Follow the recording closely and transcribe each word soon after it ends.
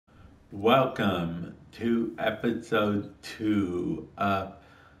Welcome to episode 2 of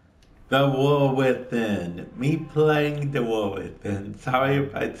The War Within. Me playing The War Within. Sorry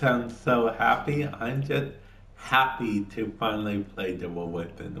if I sound so happy. I'm just happy to finally play The War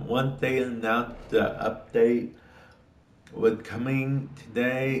Within. Once they announced the update was coming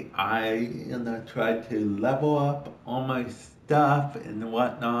today, I tried to level up all my stuff and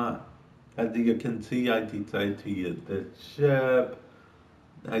whatnot. As you can see, I decided to use this ship.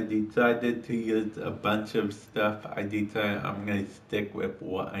 I decided to use a bunch of stuff. I decided I'm going to stick with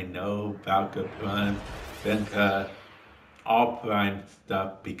what I know, Valka Prime, Venka, all Prime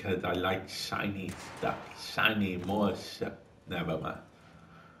stuff because I like shiny stuff. Shiny, more shit. Never mind.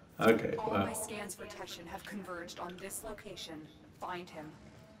 Okay, All well. my scans for Teshin have converged on this location. Find him.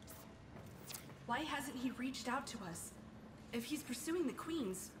 Why hasn't he reached out to us? If he's pursuing the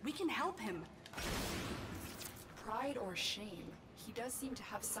queens, we can help him. Pride or shame, he does seem to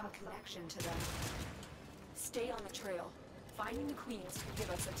have some connection to them. Stay on the trail. Finding the queens could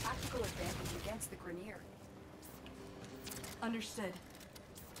give us a tactical advantage against the Grenier. Understood.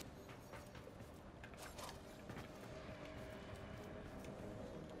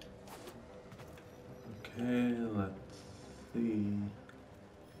 Okay, let's see.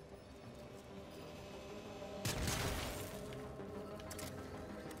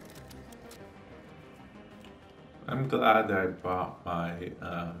 I'm glad I bought my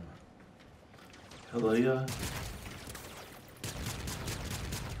Helia.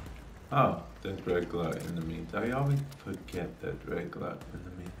 Oh, there's regular enemies. I always forget there's regular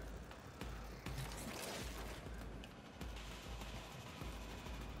enemies.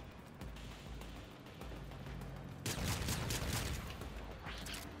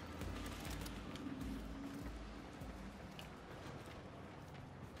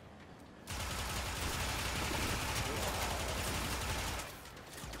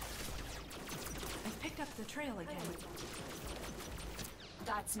 The trail again.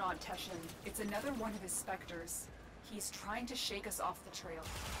 That's not Teshin. It's another one of his specters. He's trying to shake us off the trail.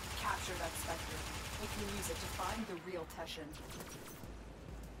 Capture that specter. We can use it to find the real Teshin.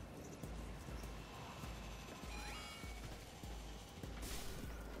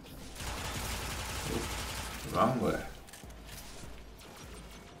 Wrong way.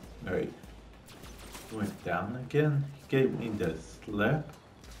 Wait. Went down again? He gave me the slip?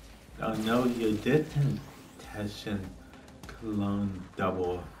 Oh no, you didn't, Teshin clone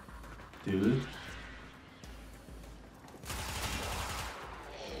double, dude.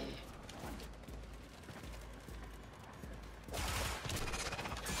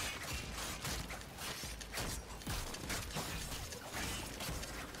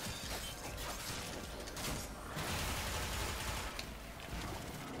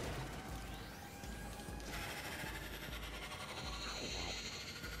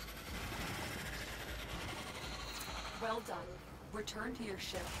 Well done. Return to your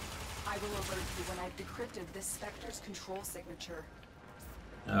ship. I will alert you when I've decrypted this Spectre's control signature.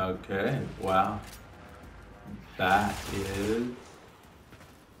 Okay, wow. That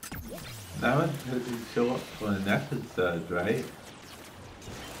was pretty short for an episode, right?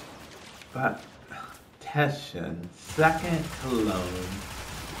 But, Teshin, second clone.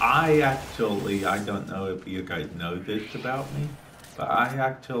 I don't know if you guys know this about me, but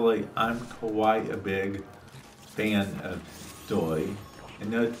I'm quite a big fan of story. I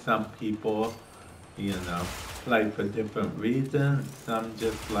know some people, play for different reasons. Some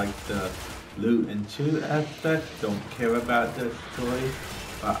just like the loot and shoot aspect, don't care about the story.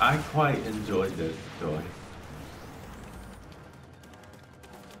 But I quite enjoy this story.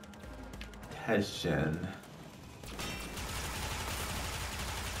 Teshin.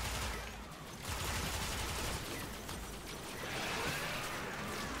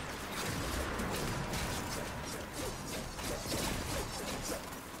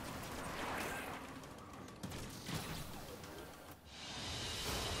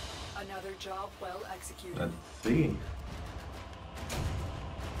 Another job well executed. Let's see.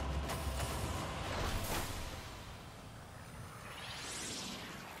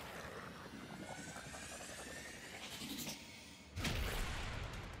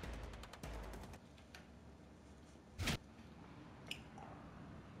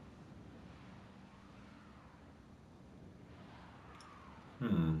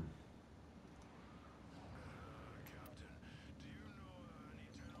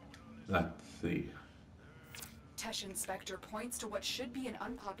 Let's see. Teshin Spectre points to what should be an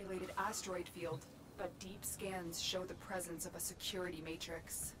unpopulated asteroid field, but deep scans show the presence of a security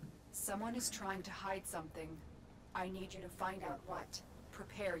matrix. Someone is trying to hide something. I need you to find out what.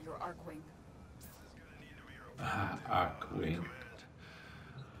 Prepare your Arcwing. Arcwing.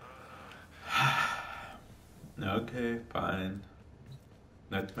 Okay, fine.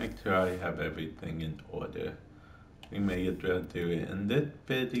 Let's make sure I have everything in order. We may as well do it in this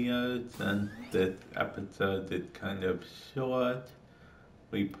video since this episode is kind of short.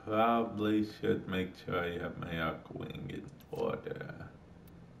 We probably should make sure I have my arc wing in order.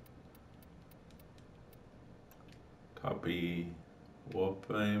 Copy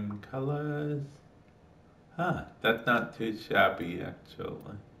Warframe colors. Huh, that's not too shabby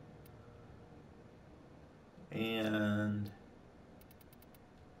actually. And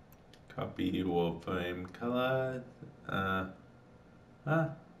copy Warframe colors. Nah.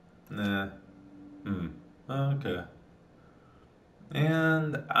 Okay.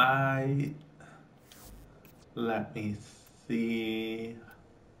 And let me see.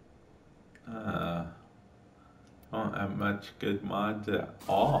 I don't have much good mods at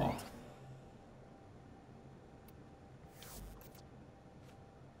all.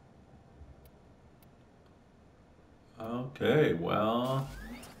 Okay, well,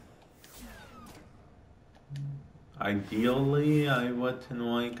 ideally I wouldn't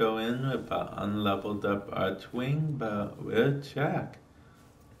want to go in with an unleveled up archwing, but we'll check.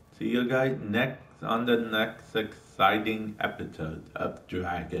 See you guys on the next exciting episode of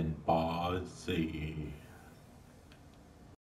Dragon Ball Z.